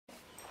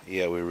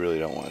Yeah, we really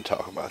don't want to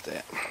talk about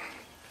that,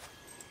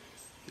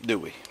 do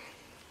we?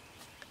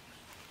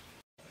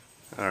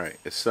 Alright,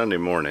 it's Sunday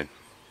morning.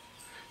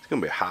 It's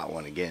going to be a hot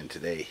one again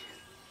today.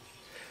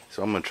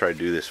 So I'm going to try to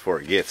do this before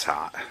it gets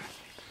hot.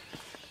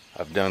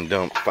 I've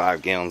dumped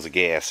 5 gallons of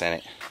gas in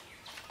it.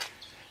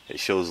 It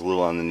shows a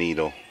little on the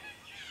needle.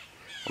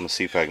 I'm going to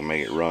see if I can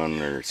make it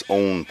run or its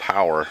own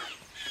power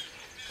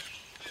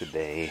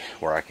today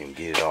where I can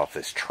get it off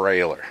this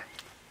trailer.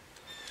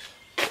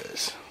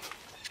 Because,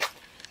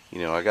 you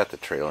know, I got the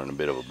trailer in a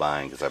bit of a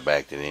bind because I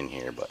backed it in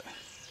here, but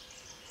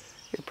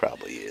it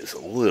probably is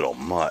a little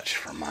much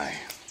for my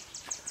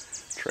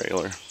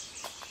trailer.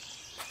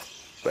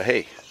 But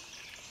hey,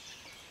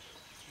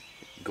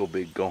 go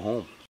big, go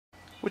home.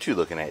 What you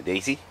looking at,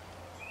 Daisy?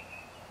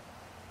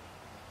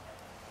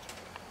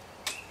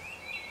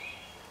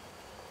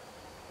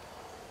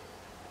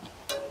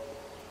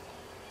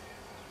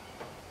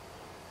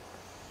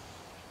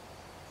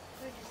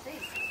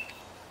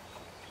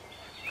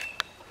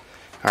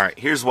 Alright,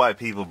 here's why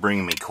people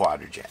bring me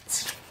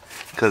quadrojets.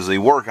 Because they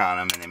work on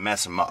them and they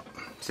mess them up.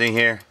 See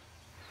here?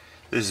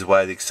 This is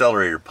why the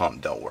accelerator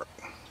pump don't work.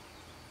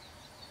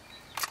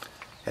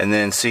 And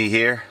then see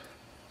here?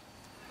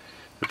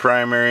 The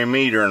primary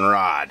metering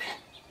rod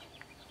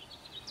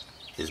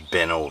is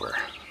bent over.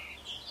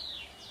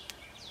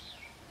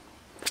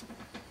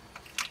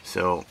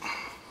 So,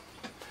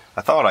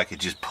 I thought I could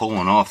just pull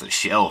one off the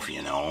shelf,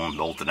 you know, and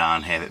bolt it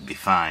on, have it be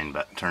fine,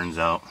 but turns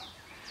out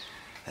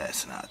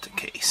that's not the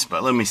case.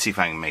 But let me see if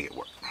I can make it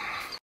work.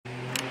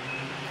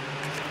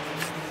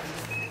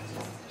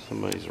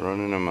 Somebody's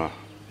running them I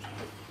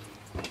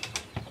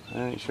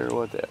ain't sure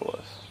what that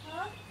was.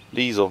 Huh?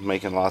 Diesel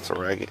making lots of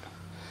racket.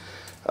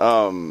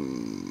 I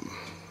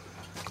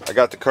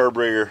got the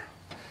carburetor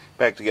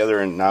back together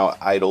and now it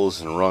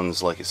idles and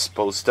runs like it's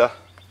supposed to.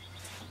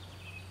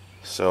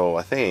 So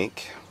I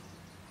think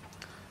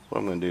what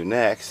I'm going to do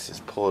next is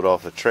pull it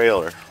off the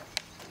trailer.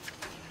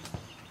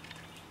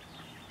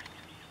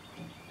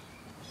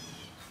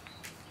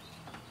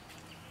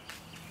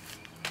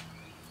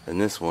 And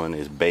this one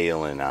is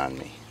bailing on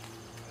me.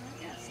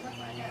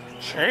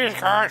 She's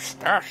got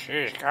stuff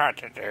she's got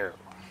to do.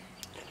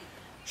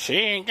 She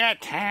ain't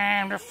got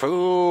time to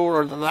fool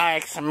or the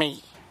likes of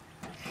me.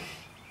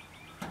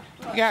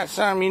 You got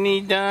something you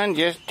need done,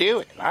 just do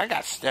it. I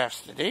got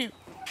stuff to do.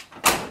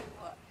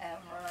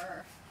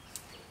 Whatever.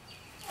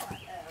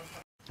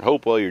 I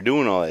hope while you're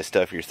doing all that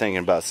stuff, you're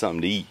thinking about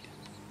something to eat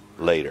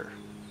later.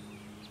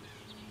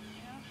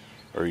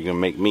 Or you're going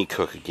to make me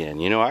cook again.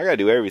 You know, I got to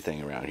do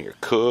everything around here.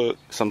 Cook.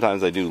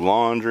 Sometimes I do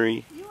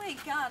laundry. You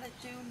ain't got to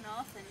do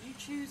nothing. You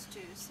choose to,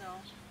 so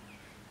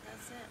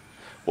that's it.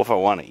 Well, if I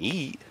want to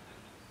eat.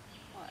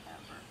 Whatever.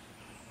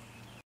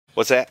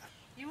 What's that?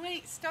 You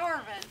ain't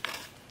starving.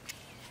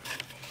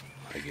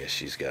 I guess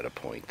she's got a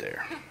point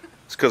there.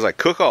 It's because I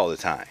cook all the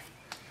time.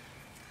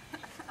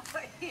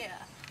 Yeah.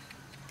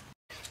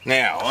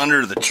 Now,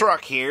 under the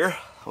truck here,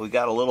 we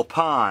got a little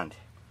pond.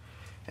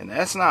 And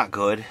that's not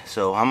good,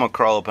 so I'm gonna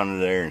crawl up under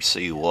there and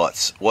see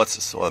what's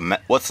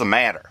the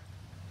matter.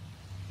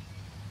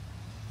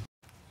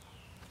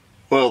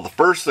 Well, the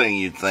first thing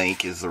you'd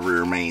think is the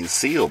rear main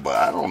seal, but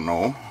I don't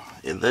know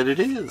that it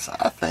is.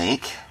 I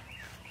think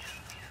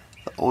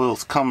the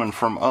oil's coming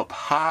from up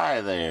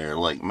high there,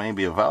 like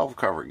maybe a valve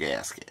cover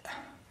gasket.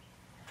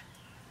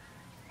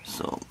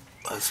 So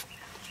that's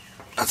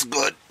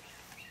good.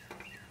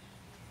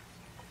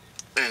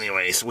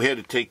 Anyways, we had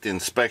to take the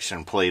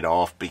inspection plate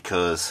off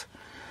because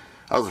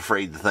I was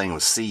afraid the thing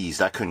was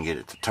seized. I couldn't get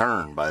it to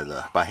turn by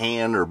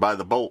hand or by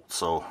the bolt,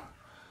 so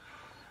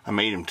I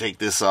made him take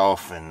this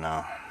off, and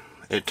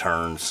it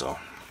turned. So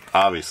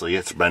obviously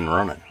it's been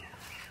running.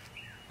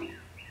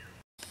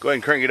 Go ahead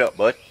and crank it up,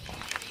 bud.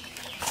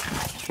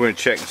 We're gonna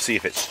check and see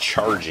if it's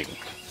charging. That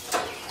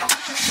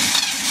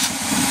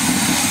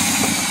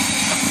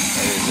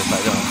is, if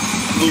I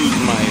don't lose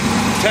my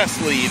test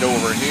lead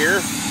over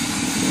here.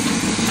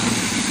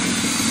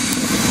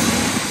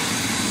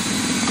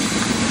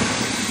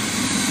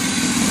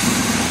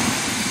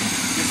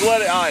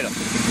 Let it idle.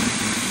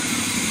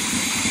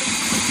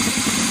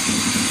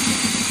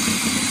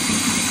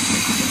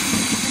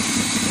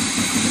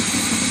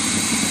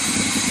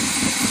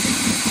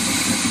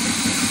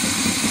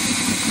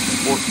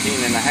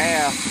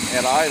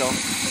 at idle.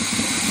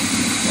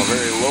 A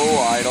very low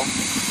idle.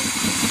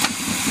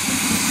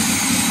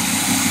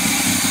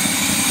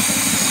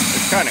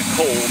 It's kind of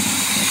cold.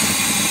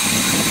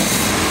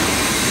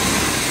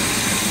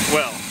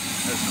 Well,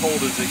 as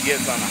cold as it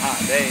gets on a hot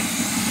day.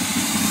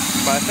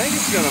 But I think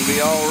it's going to be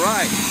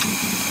alright.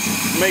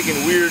 It's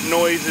making weird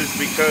noises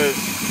because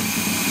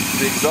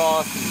the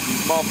exhaust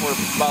muffler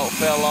about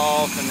fell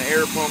off and the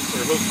air pumps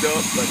are hooked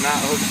up but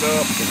not hooked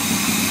up. And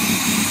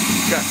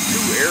it's got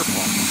 2 air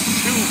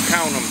pumps. 2,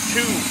 count them,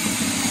 2.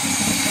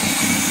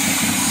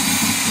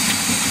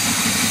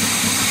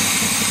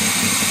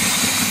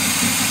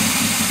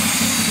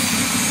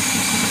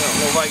 I don't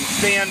know if I can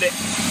stand it.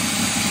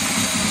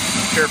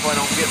 Careful I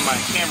don't get my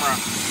camera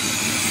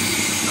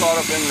caught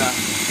up in the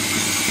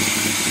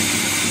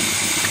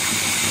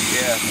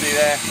Yeah, see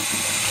that?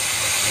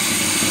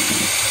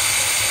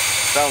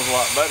 Sounds a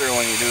lot better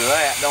when you do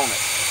that, don't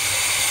it?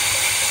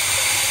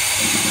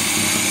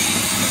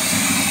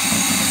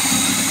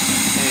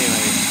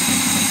 Anyway,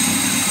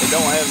 it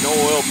don't have no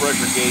oil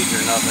pressure gauge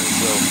or nothing,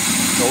 so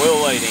the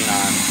oil light ain't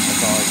on.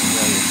 That's all I can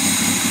tell you.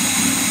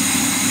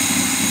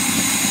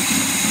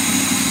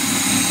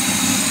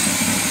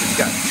 It's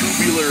got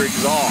tubular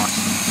exhaust.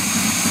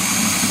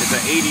 It's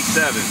an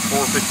 87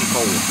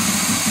 454.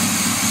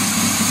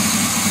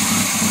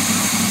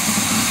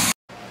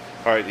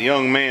 Alright, the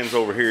young man's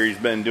over here. He's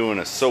been doing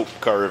a soap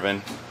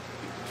carving.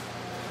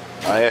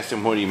 I asked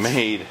him what he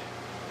made.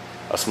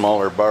 A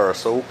smaller bar of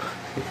soap.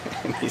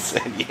 And he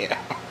said, yeah.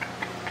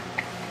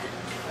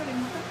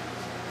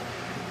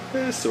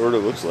 It sort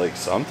of looks like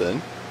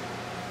something.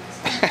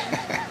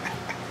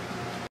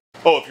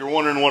 Oh, if you're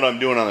wondering what I'm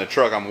doing on the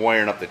truck, I'm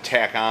wiring up the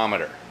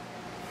tachometer.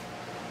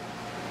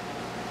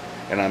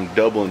 And I'm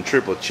double and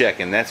triple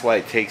checking. That's why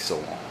it takes so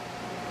long.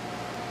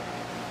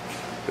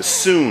 But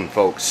soon,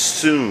 folks,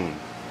 soon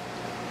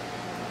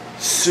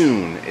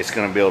it's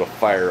going to be able to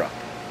fire up.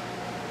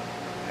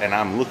 And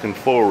I'm looking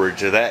forward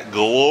to that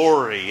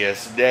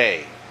glorious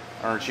day.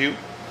 Aren't you?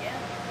 Yeah.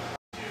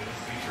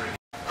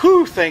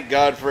 Whew, thank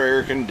God for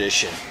air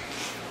conditioning.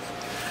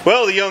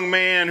 Well, the young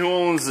man who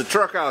owns the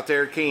truck out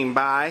there came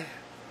by.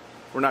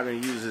 We're not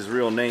going to use his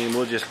real name.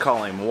 We'll just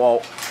call him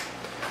Walt.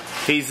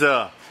 He's,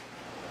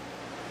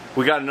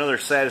 we got another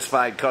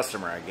satisfied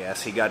customer, I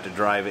guess. He got to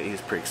drive it.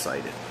 He's pretty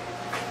excited.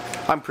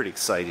 I'm pretty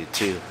excited,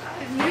 too.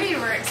 I knew you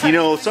were excited. You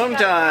know,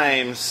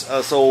 sometimes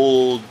us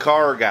old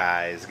car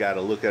guys got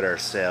to look at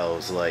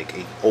ourselves like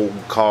an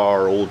old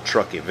car, old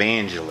truck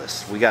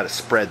evangelists. We got to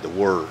spread the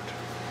word.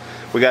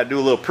 We got to do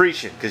a little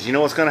preaching, because you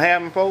know what's going to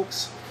happen,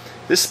 folks?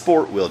 This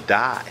sport will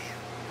die.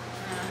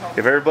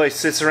 If everybody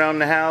sits around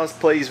the house,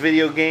 plays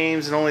video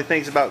games, and only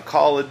thinks about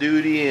Call of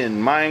Duty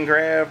and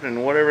Minecraft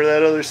and whatever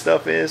that other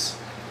stuff is,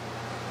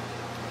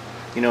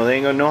 you know, they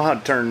ain't going to know how to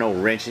turn no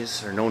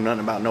wrenches or know nothing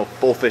about no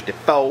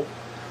 454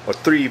 or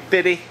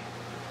 350.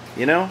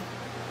 You know?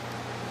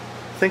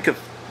 Think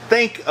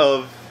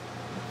of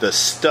the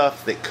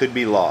stuff that could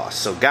be lost.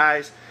 So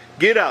guys,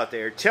 get out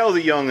there, tell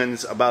the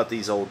young'uns about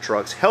these old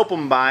trucks, help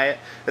them buy it.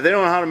 If they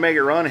don't know how to make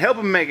it run, help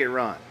them make it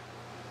run.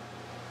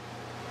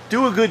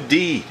 Do a good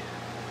deed.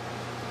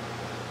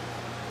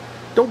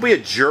 Don't be a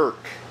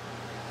jerk.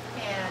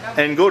 Yeah,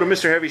 and go to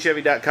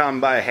Mrshevyshevy.com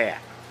and buy a hat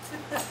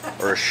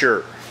or a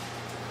shirt.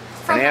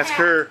 And ask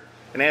her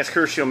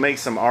if she'll make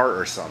some art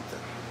or something.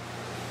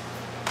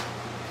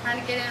 Trying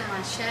to get it in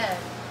my shed.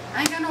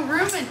 I ain't got no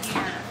room in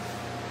here.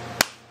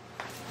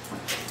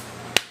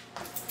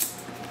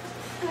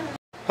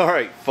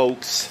 Alright,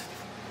 folks.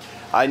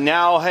 I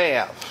now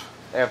have,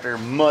 after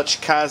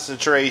much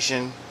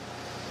concentration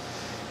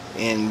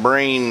and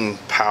brain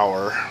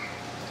power,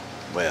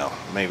 well,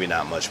 maybe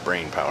not much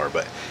brain power,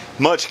 but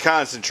much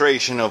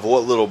concentration of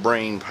what little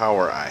brain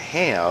power I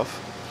have,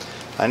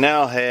 I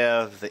now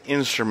have the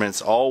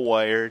instruments all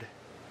wired.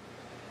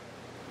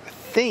 I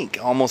think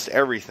almost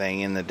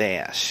everything in the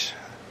dash.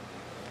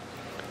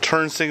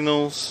 Turn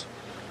signals,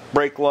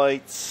 brake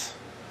lights,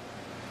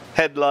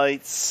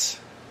 headlights,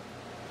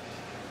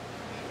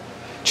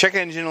 check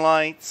engine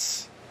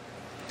lights.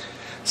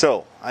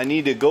 So, I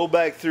need to go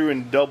back through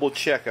and double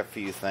check a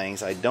few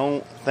things. I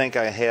don't think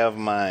I have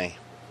I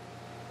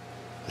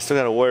still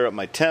got to wire up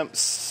my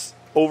temps,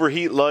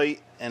 overheat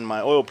light, and my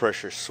oil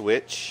pressure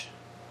switch.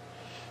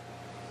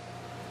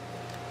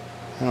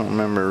 I don't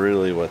remember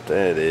really what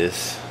that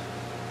is.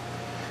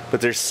 But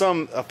there's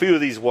a few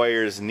of these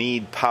wires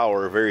need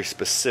power very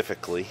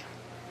specifically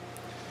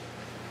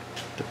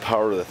to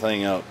power the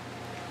thing up.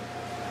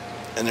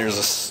 And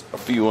there's a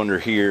few under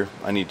here.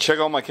 I need to check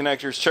all my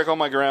connectors, check all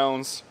my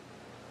grounds.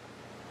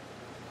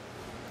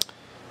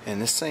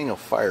 And this thing will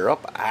fire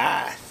up,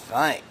 I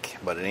think.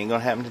 But it ain't going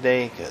to happen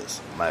today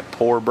because my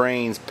poor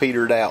brain's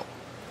petered out.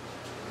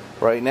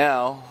 Right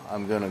now,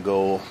 I'm going to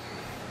go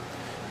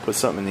put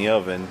something in the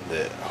oven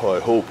that I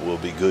hope will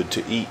be good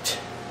to eat.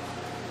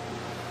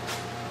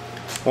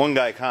 One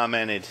guy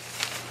commented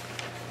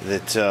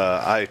that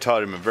I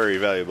taught him a very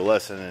valuable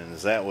lesson, and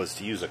that was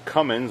to use a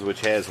Cummins,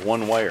 which has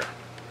one wire.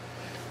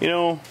 You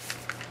know,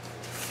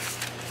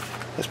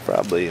 that's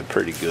probably a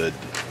pretty good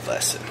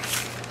lesson.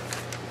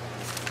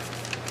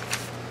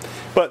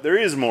 But there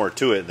is more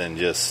to it than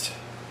just,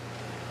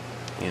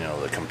 you know,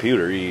 the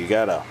computer. You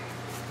gotta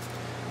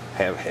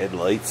have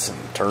headlights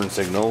and turn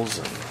signals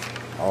and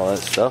all that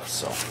stuff,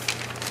 so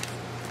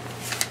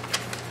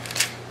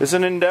it's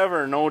an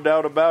endeavor, no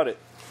doubt about it.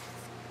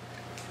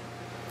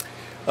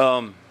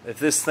 If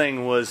this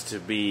thing was to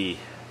be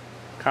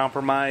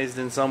compromised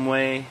in some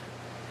way,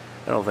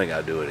 I don't think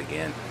I'd do it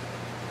again.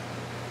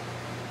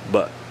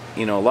 But,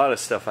 you know, a lot of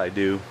stuff I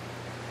do,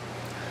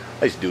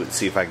 I just do it and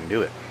see if I can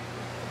do it.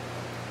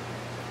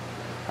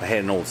 I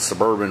had an old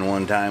Suburban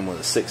one time with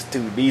a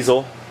 6.2 diesel.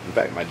 In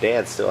fact, my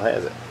dad still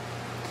has it.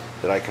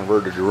 That I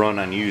converted to run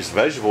on used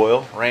vegetable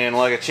oil. Ran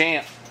like a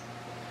champ.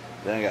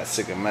 Then I got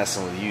sick of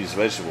messing with used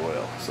vegetable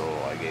oil, so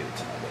I gave it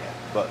to my dad.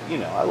 But, you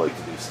know, I like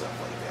to do stuff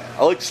like that.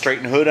 I like to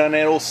straighten the hood on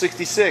that old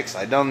 66.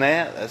 I done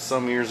that. That's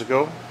some years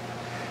ago.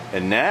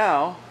 And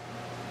now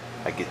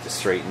I get to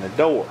straighten the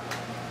door.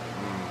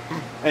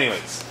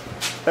 Anyways,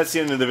 that's the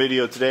end of the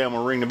video today. I'm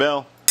going to ring the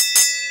bell.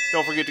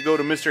 Don't forget to go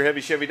to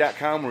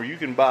Mrshevyshevy.com where you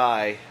can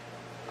buy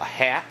a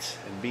hat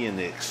and be in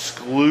the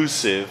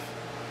exclusive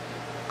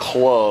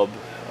club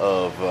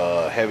of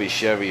Heavy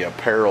Chevy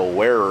apparel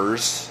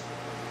wearers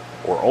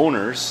or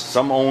owners.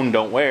 Some own,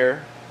 don't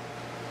wear.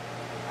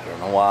 I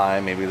don't know why.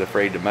 Maybe they're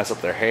afraid to mess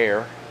up their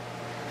hair.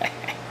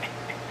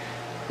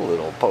 A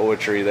little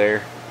poetry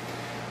there.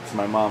 As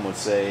my mom would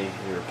say,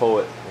 you're a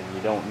poet and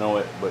you don't know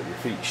it, but your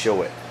feet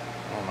show it.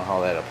 I don't know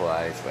how that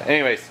applies. But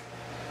anyways,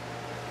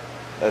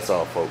 that's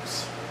all,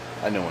 folks.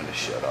 I know when to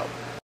shut up.